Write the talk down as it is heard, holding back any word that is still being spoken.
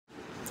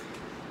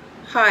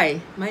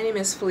Hi, my name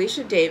is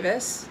Felecia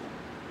Davis,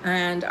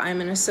 and I'm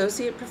an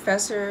associate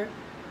professor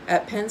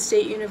at Penn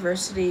State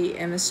University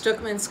in the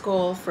Stuckeman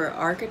School for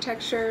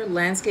Architecture,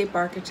 Landscape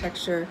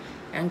Architecture,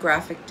 and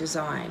Graphic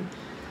Design.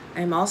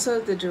 I'm also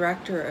the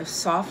director of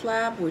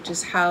SOFTLAB, which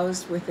is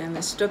housed within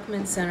the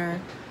Stuckeman Center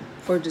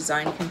for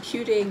Design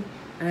Computing,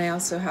 and I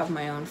also have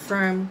my own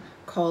firm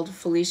called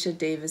Felecia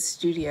Davis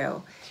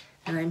Studio.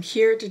 And I'm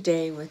here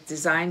today with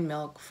Design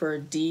Milk for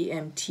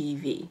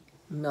DMTV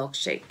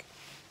Milkshake.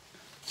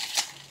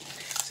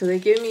 So they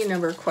give me a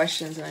number of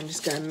questions, and I'm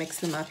just going to mix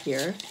them up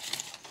here.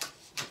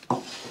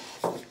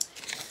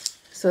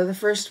 So the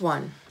first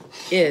one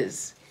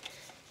is,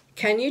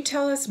 can you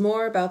tell us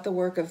more about the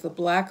work of the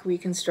Black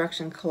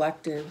Reconstruction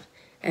Collective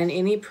and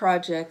any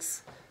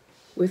projects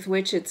with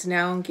which it's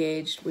now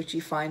engaged which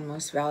you find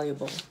most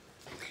valuable?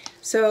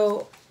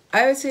 So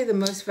I would say the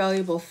most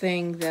valuable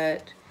thing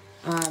that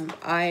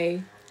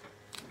I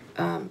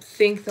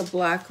think the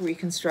Black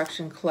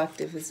Reconstruction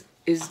Collective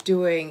is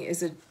doing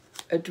is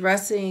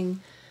addressing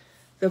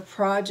the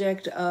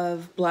project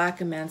of Black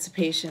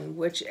emancipation,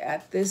 which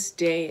at this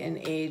day and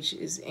age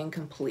is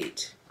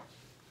incomplete.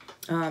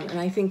 And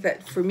I think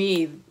that for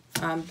me,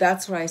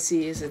 that's what I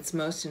see as its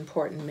most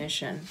important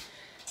mission.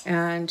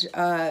 And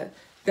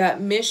that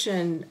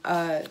mission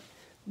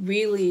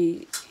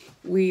really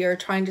we are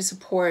trying to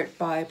support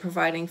by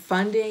providing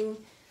funding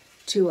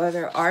to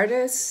other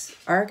artists,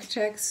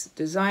 architects,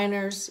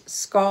 designers,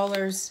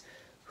 scholars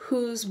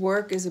whose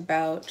work is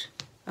about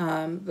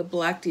the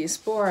Black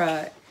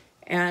diaspora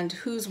and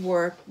whose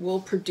work will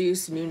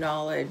produce new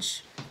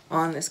knowledge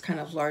on this kind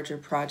of larger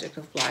project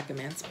of Black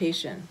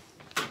emancipation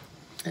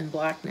and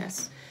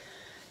Blackness.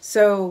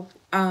 So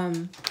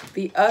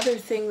the other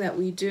thing that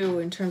we do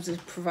in terms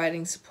of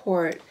providing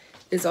support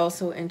is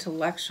also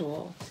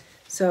intellectual.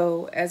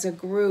 So as a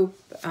group,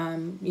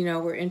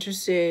 we're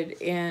interested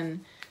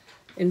in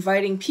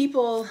inviting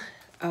people,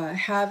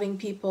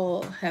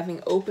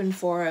 having open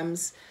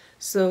forums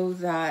so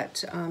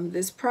that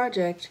this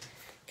project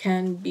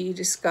can be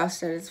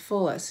discussed at its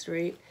fullest,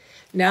 right?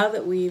 Now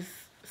that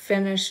we've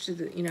finished,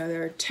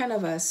 there are 10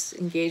 of us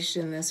engaged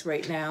in this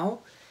right now,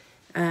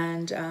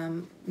 and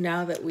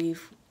now that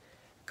we've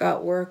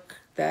got work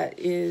that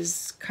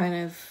is kind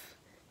of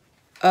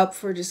up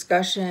for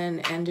discussion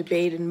and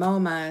debate in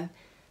MoMA,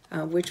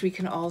 which we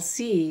can all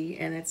see,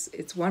 and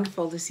it's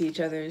wonderful to see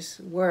each other's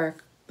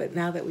work, but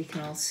now that we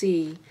can all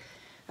see,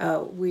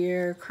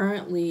 we're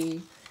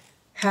currently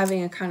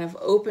having a kind of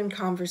open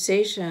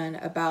conversation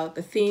about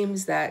the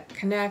themes that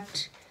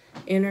connect,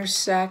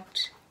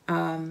 intersect,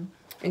 and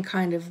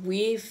kind of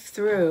weave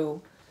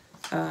through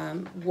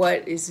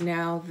what is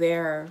now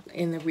there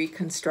in the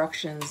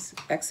Reconstructions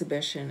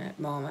exhibition at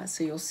MoMA.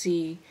 So you'll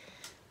see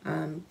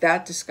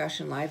that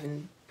discussion live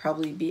and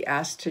probably be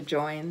asked to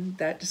join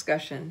that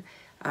discussion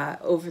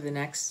over the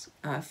next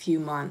few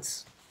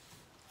months.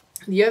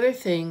 The other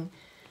thing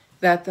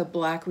that the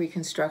Black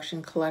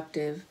Reconstruction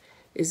Collective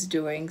is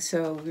doing,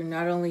 so we're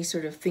not only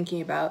sort of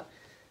thinking about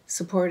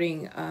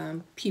supporting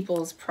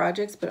people's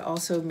projects, but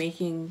also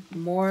making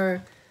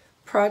more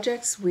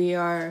projects. We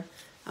are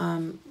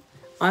on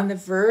the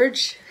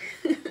verge,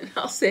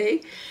 I'll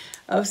say,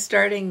 of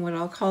starting what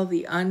I'll call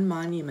the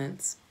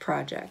Unmonuments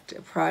Project,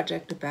 a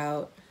project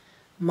about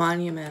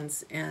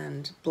monuments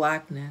and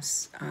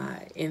Blackness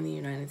in the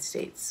United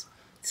States.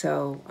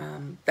 So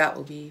that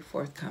will be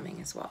forthcoming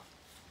as well.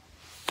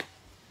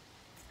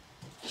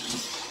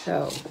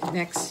 So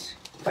next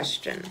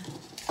question.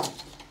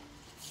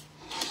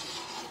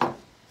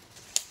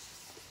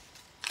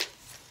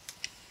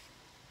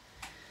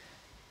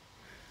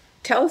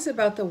 Tell us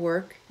about the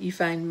work you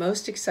find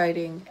most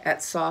exciting at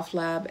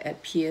SOFTLAB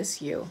at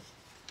PSU.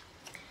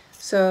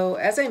 So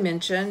as I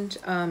mentioned,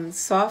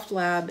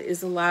 SOFTLAB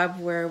is a lab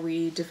where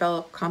we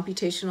develop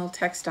computational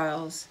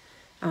textiles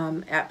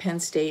at Penn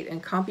State,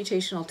 and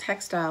computational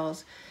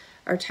textiles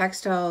are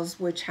textiles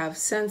which have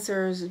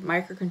sensors,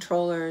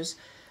 microcontrollers,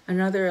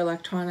 and other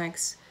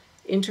electronics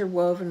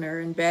interwoven or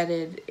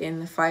embedded in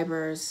the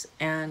fibers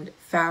and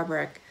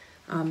fabric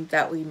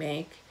that we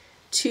make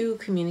to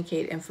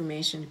communicate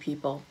information to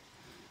people.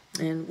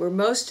 And we're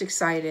most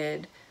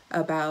excited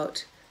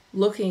about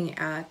looking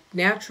at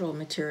natural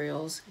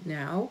materials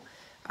now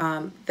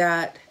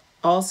that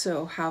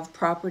also have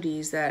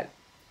properties that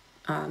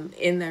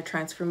in their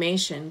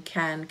transformation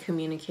can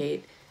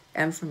communicate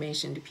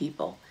information to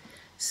people.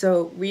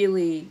 So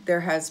really there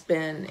has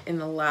been in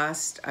the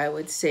last, I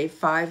would say,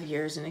 5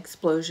 years, an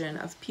explosion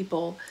of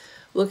people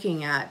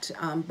looking at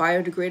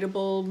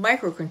biodegradable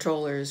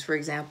microcontrollers, for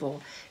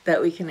example,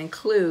 that we can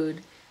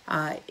include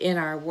in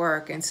our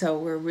work. And so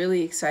we're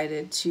really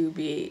excited to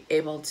be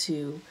able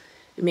to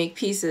make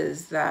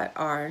pieces that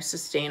are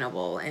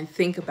sustainable and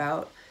think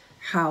about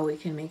how we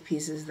can make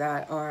pieces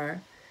that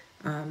are,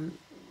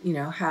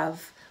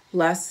 have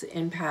less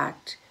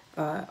impact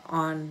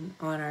on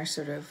our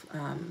sort of,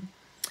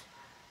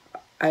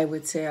 I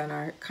would say, on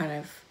our kind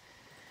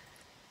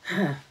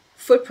of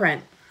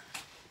footprint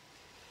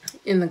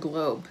in the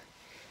globe.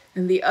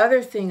 And the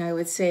other thing I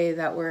would say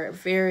that we're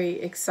very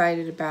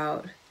excited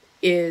about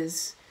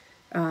is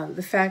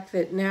the fact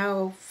that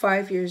now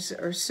 5 years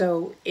or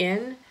so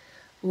in,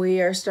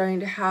 we are starting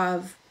to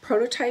have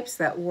prototypes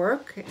that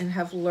work and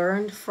have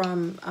learned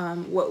from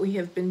what we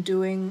have been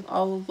doing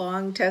all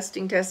along,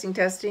 testing,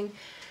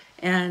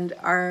 and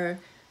are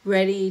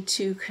ready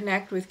to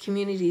connect with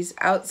communities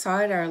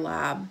outside our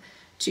lab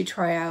to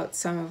try out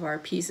some of our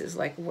pieces,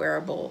 like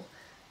wearable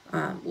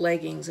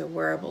leggings or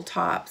wearable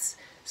tops.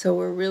 So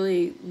we're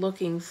really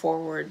looking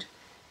forward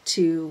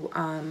to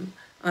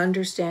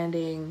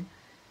understanding,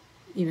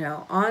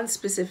 on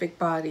specific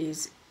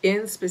bodies,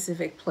 in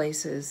specific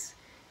places,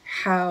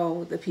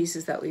 how the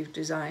pieces that we've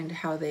designed,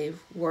 how they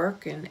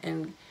work,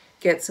 and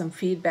get some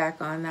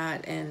feedback on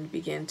that and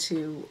begin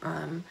to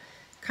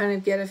kind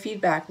of get a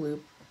feedback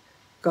loop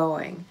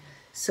going.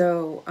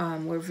 So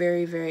we're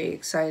very, very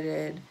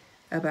excited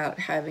about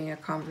having a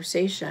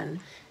conversation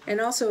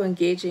and also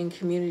engaging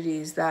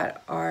communities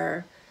that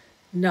are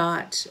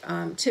not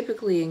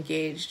typically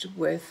engaged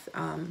with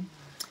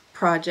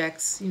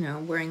projects,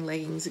 wearing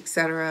leggings,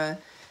 etc.,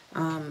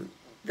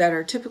 that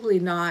are typically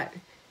not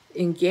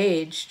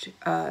engaged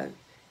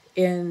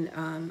in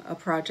a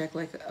project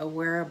like a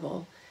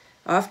wearable.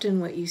 Often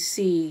what you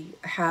see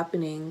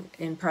happening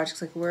in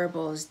projects like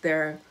wearable is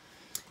they're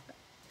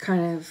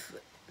kind of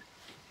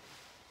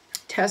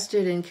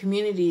tested in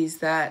communities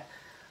that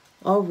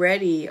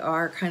already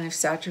are kind of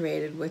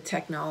saturated with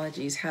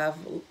technologies, have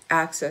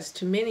access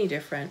to many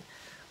different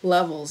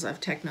levels of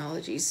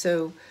technology.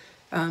 So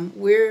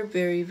we're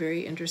very,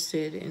 very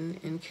interested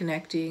in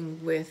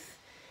connecting with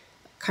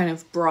kind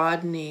of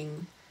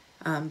broadening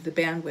the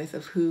bandwidth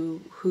of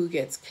who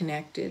gets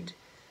connected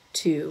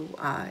to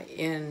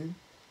in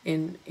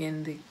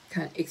the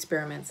kind of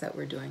experiments that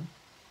we're doing.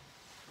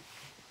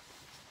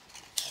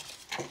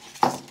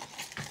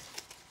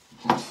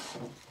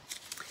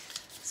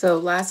 So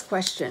last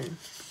question.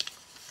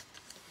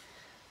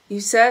 You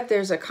said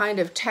there's a kind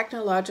of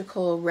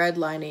technological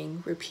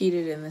redlining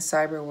repeated in the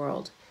cyber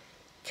world.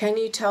 Can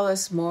you tell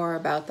us more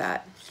about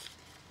that?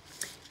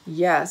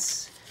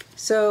 Yes.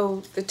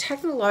 So the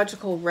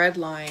technological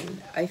redline,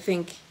 I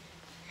think,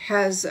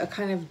 has a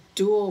kind of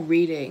dual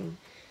reading.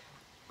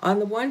 On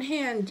the one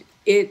hand,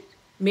 it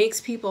makes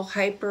people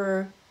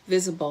hyper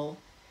visible,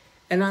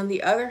 and on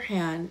the other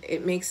hand,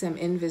 it makes them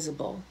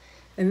invisible.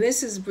 And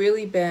this has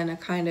really been a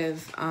kind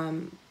of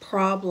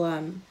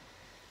problem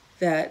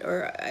that,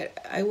 or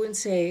I wouldn't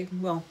say,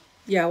 well,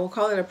 yeah, we'll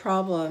call it a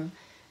problem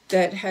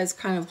that has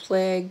kind of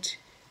plagued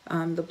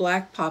the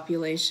Black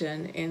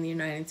population in the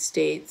United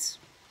States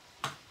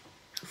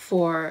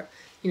for,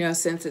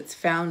 since its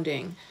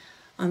founding.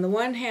 On the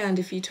one hand,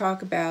 if you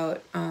talk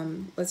about,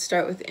 let's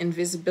start with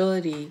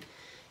invisibility,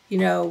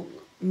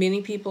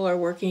 many people are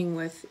working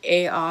with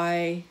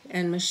AI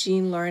and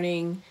machine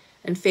learning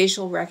and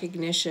facial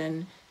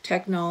recognition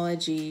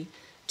technology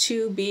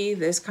to be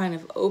this kind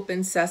of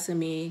open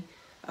sesame,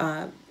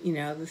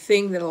 the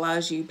thing that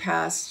allows you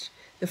past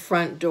the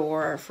front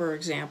door, for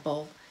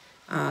example,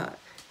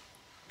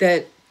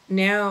 that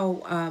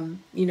now,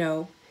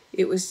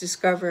 it was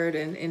discovered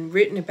and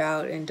written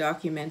about and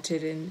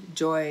documented in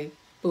Joy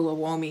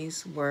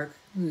Bulawomi's work,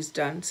 who's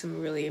done some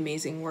really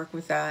amazing work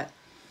with that,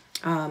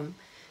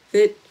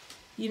 that,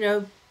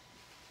 a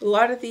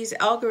lot of these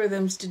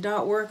algorithms did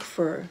not work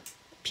for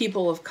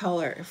people of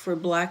color, for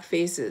Black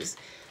faces.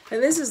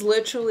 And this is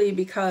literally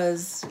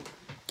because,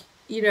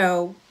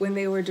 when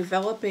they were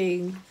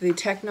developing the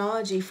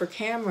technology for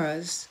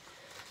cameras,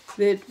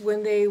 that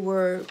when they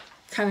were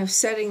kind of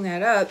setting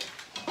that up,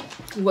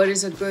 what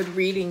is a good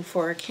reading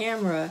for a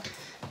camera,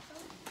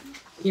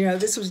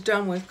 this was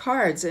done with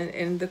cards,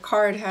 and the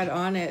card had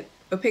on it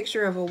a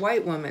picture of a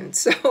white woman.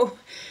 So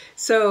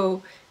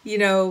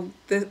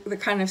the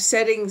kind of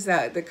settings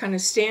the kind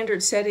of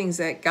standard settings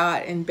that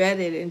got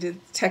embedded into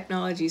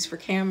technologies for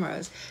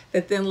cameras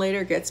that then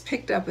later gets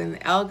picked up in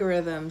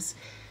algorithms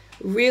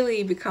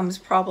really becomes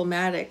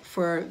problematic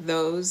for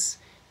those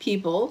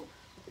people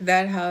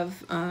that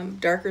have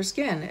darker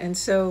skin. And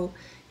so,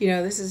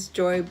 this is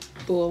Joy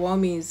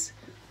Bulawomi's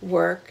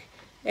work.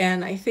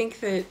 And I think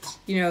that,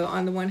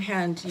 on the one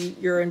hand,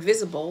 you're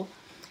invisible,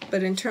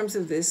 but in terms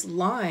of this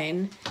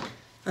line,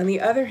 on the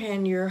other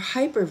hand, you're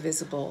hyper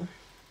visible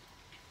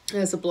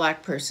as a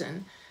Black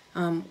person.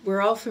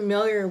 We're all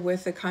familiar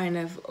with the kind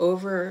of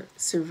over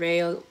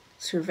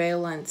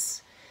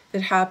surveillance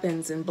that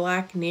happens in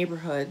Black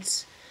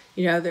neighborhoods.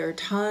 There are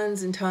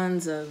tons and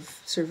tons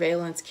of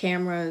surveillance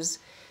cameras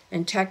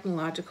and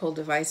technological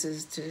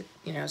devices to,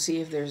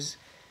 see if there's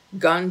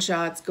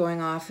gunshots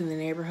going off in the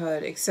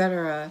neighborhood,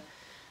 etc.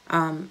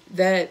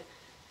 That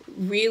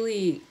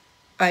really,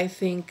 I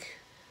think,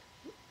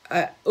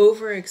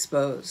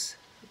 overexpose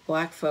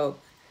Black folk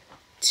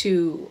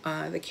to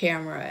the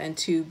camera and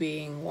to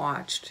being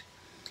watched.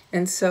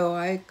 And so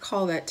I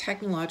call that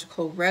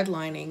technological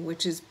redlining,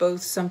 which is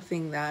both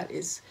something that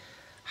is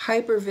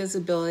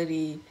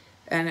hypervisibility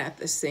and at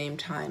the same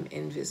time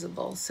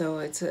invisible. So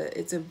it's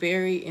a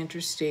very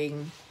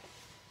interesting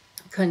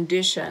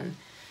condition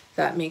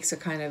that makes a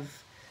kind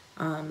of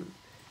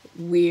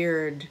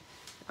weird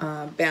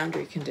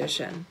boundary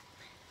condition.